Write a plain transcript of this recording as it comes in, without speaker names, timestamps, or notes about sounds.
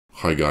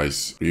Hi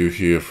guys, Ryuu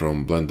here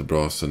from Blender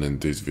Bros, and in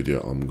this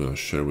video I'm gonna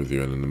share with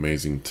you an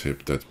amazing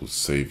tip that will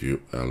save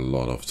you a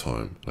lot of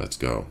time. Let's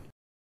go.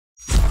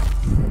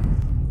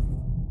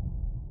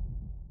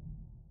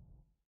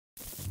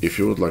 If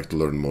you would like to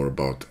learn more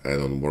about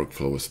add-on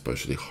workflow,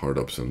 especially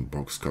hard-ups and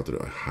box cutter,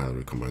 I highly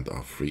recommend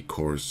our free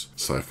course,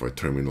 Sci-Fi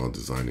Terminal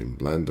Design in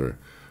Blender,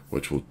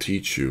 which will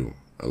teach you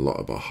a lot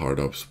about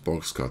hard-ups,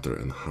 box cutter,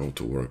 and how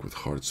to work with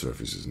hard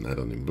surfaces and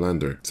add-on in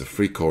Blender. It's a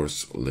free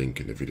course, link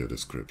in the video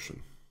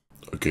description.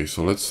 Okay,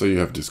 so let's say you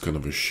have this kind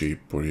of a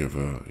shape where you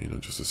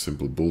have just a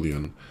simple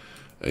boolean,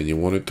 and you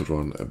want it to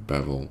run a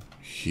bevel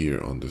here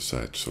on this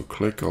edge. So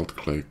click, Alt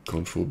click,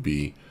 Control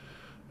B,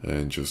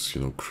 and just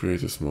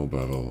create a small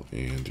bevel,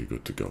 and you're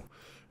good to go.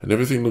 And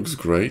everything looks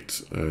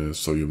great.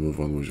 So you move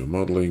on with your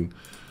modeling,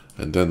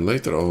 and then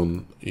later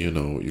on,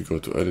 you go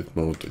to edit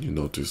mode, and you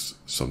notice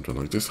something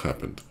like this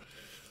happened.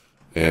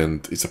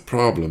 And it's a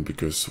problem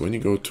because when you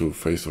go to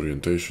face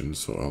orientation,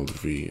 so Alt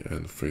V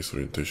and face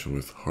orientation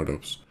with hard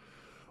ups,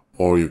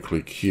 or you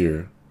click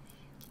here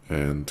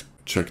and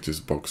check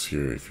this box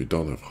here if you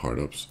don't have hard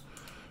ups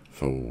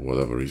for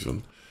whatever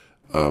reason,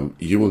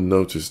 you will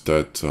notice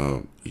that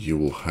you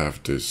will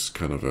have this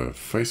kind of a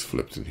face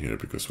flipped in here,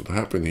 because what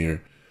happened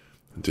here,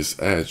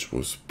 this edge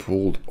was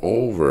pulled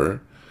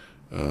over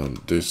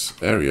this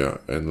area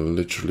and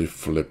literally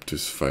flipped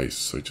this face.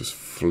 So it just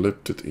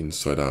flipped it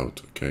inside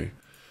out, okay?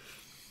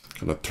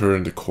 Kind of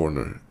turn the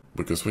corner,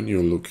 because when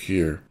you look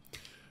here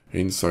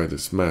inside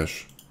this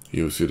mesh,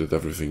 you'll see that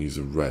everything is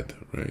red,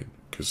 right?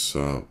 Because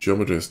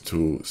geometry has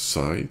two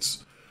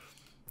sides,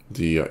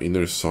 the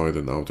inner side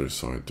and outer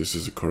side. This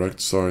is the correct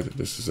side,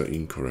 this is the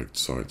incorrect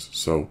side.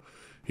 So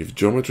if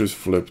geometry is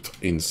flipped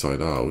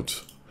inside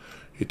out,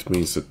 it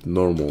means that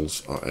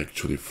normals are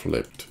actually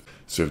flipped.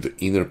 So you have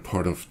the inner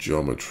part of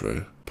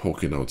geometry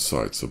poking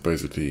outside. So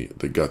basically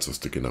the guts are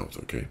sticking out,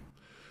 okay?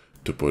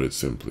 To put it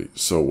simply.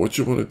 So what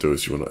you want to do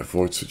is you want to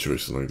avoid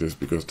situations like this,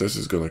 because this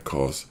is going to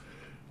cause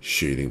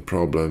shading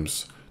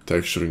problems,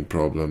 texturing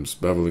problems,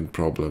 beveling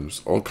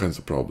problems, all kinds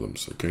of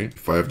problems, okay?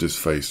 If I have this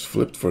face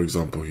flipped, for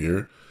example,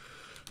 here,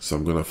 so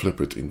I'm gonna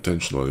flip it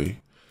intentionally,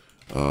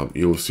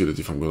 you'll see that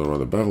if I'm gonna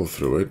run a bevel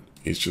through it,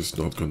 it's just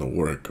not gonna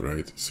work,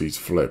 right? See, it's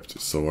flipped,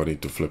 so I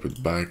need to flip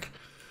it back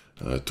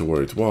to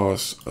where it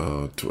was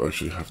to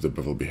actually have the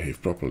bevel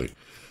behave properly.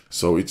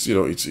 So it's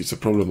a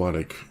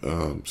problematic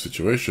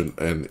situation,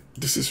 and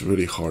this is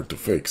really hard to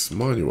fix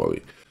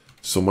manually.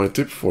 So my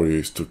tip for you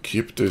is to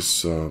keep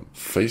this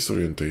face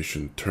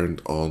orientation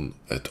turned on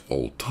at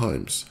all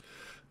times.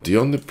 The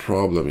only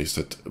problem is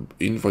that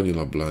in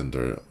vanilla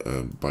Blender,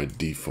 by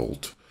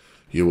default,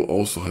 you will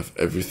also have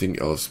everything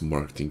else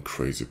marked in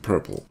crazy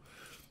purple.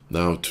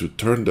 Now to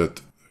turn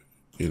that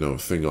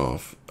thing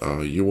off,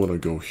 you want to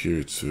go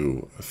here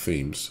to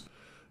themes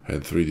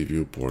and 3D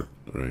viewport,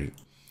 right?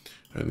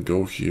 And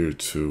go here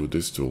to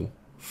this tool,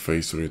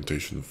 face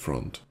orientation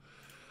front,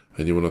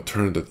 and you want to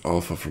turn that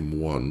alpha from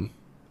 1.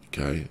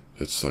 Okay,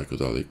 that's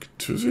psychedelic,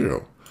 to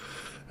 0.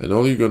 And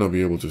all you're going to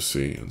be able to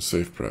see, and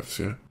save prefs,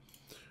 yeah?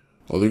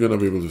 All you're going to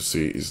be able to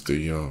see is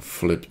the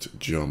flipped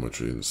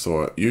geometry. And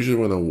so usually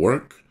when I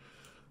work,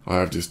 I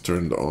have this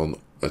turned on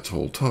at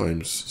all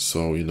times.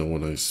 So,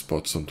 when I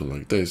spot something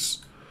like this,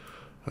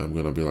 I'm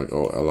going to be like,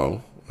 oh,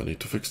 hello, I need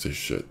to fix this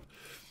shit.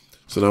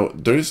 So now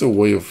there is a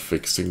way of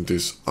fixing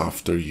this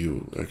after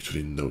you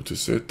actually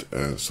notice it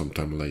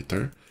sometime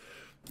later.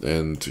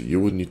 And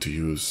you would need to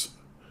use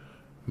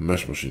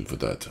Mesh Machine for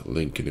that.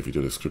 Link in the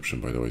video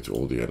description, by the way, to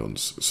all the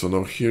add-ons. So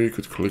now here you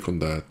could click on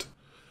that,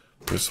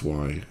 press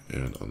Y,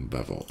 and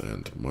unbevel,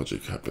 and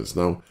magic happens.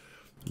 Now,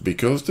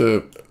 because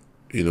the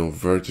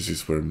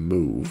vertices were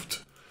moved,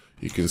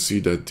 you can see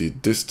that the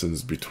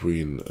distance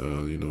between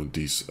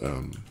these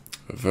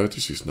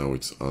vertices now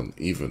it's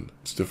uneven.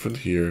 It's different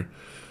here,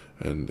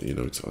 and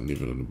it's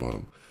uneven on the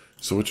bottom.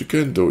 So what you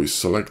can do is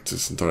select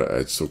this entire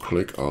edge. So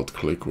click Alt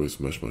click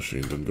with Mesh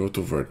Machine, then go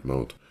to Vert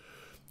mode.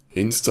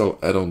 Install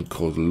add-on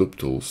called Loop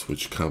Tools,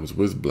 which comes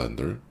with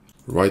Blender.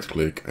 Right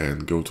click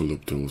and go to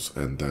Loop Tools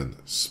and then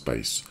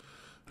space.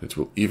 It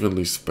will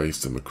evenly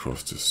space them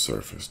across this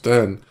surface.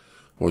 Then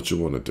what you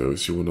want to do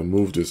is you want to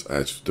move this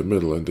edge to the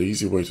middle, and the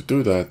easy way to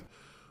do that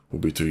will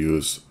be to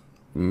use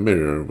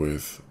mirror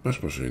with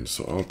Mesh Machine.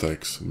 So Alt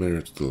X,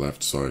 mirror to the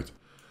left side,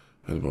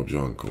 and Bob's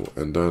your uncle.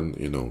 And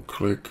then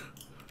click,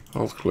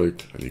 Alt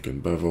click, and you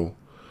can bevel,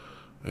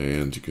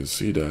 and you can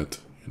see that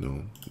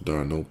there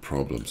are no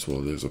problems. Well,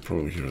 there's a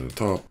problem here on the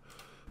top,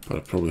 but I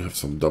probably have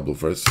some double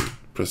vertices.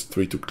 Press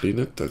 3 to clean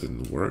it. That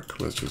didn't work.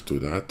 Let's just do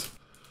that.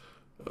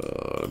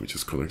 Let me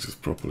just connect this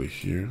properly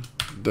here.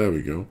 There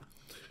we go.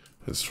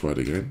 Let's try it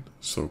again.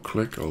 So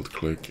click, Alt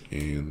click,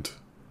 and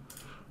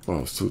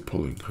wow, still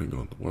pulling. Hang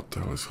on, what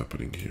the hell is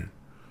happening here?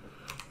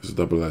 There's a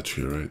double edge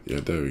here, right? Yeah,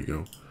 there we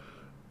go.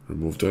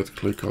 Remove that.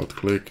 Click, Alt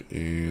click,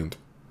 and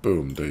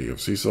boom, there you go.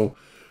 See, so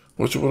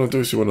what you want to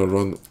do is you want to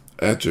run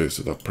edges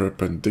that are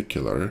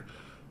perpendicular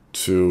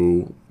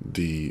to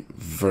the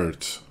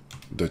vert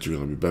that you're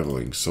going to be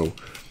beveling. So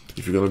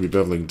if you're going to be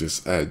beveling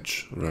this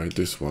edge, right,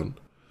 this one,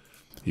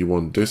 you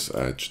want this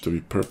edge to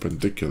be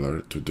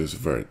perpendicular to this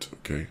vert,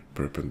 okay?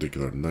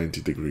 Perpendicular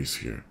 90 degrees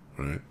here,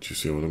 right? Do you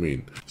see what I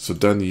mean? So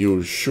then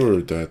you're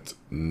sure that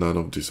none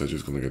of this edge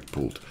is going to get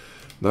pulled.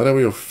 Another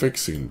way of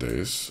fixing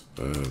this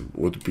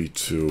would be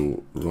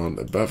to run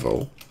a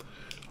bevel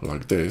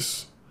like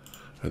this,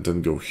 and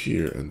then go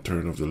here and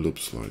turn off the loop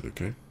slide,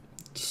 okay?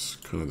 It's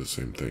kind of the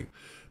same thing.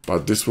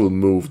 But this will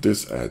move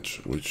this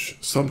edge, which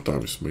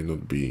sometimes may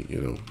not be, you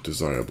know,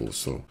 desirable.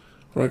 So,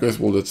 alright guys,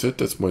 well that's it.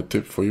 That's my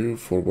tip for you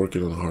for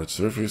working on a hard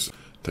surface.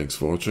 Thanks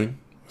for watching.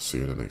 See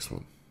you in the next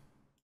one.